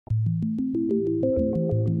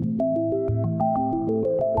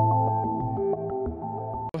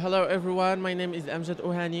Hello everyone, my name is Amjad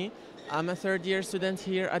Ouhani. I'm a third-year student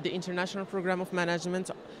here at the International Program of Management,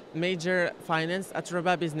 major finance at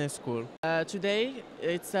Rabat Business School. Today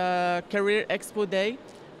it's a Career Expo day.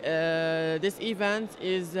 This event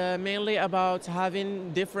is mainly about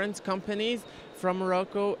having different companies from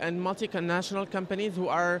Morocco and multinational companies who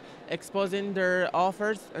are exposing their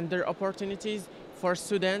offers and their opportunities for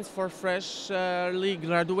students, for freshly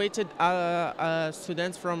graduated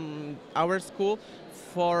students from our school,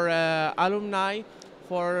 for alumni,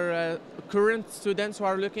 for current students who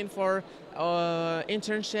are looking for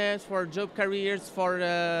internships, for job careers, for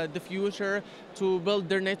the future, to build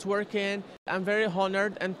their networking. I'm very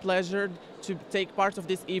honored and pleasured to take part of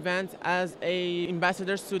this event as an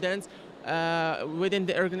ambassador student within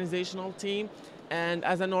the organizational team, and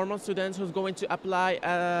as a normal student who's going to apply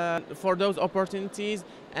for those opportunities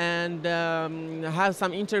and have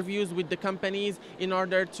some interviews with the companies in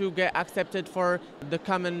order to get accepted for the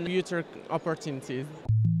common future opportunities.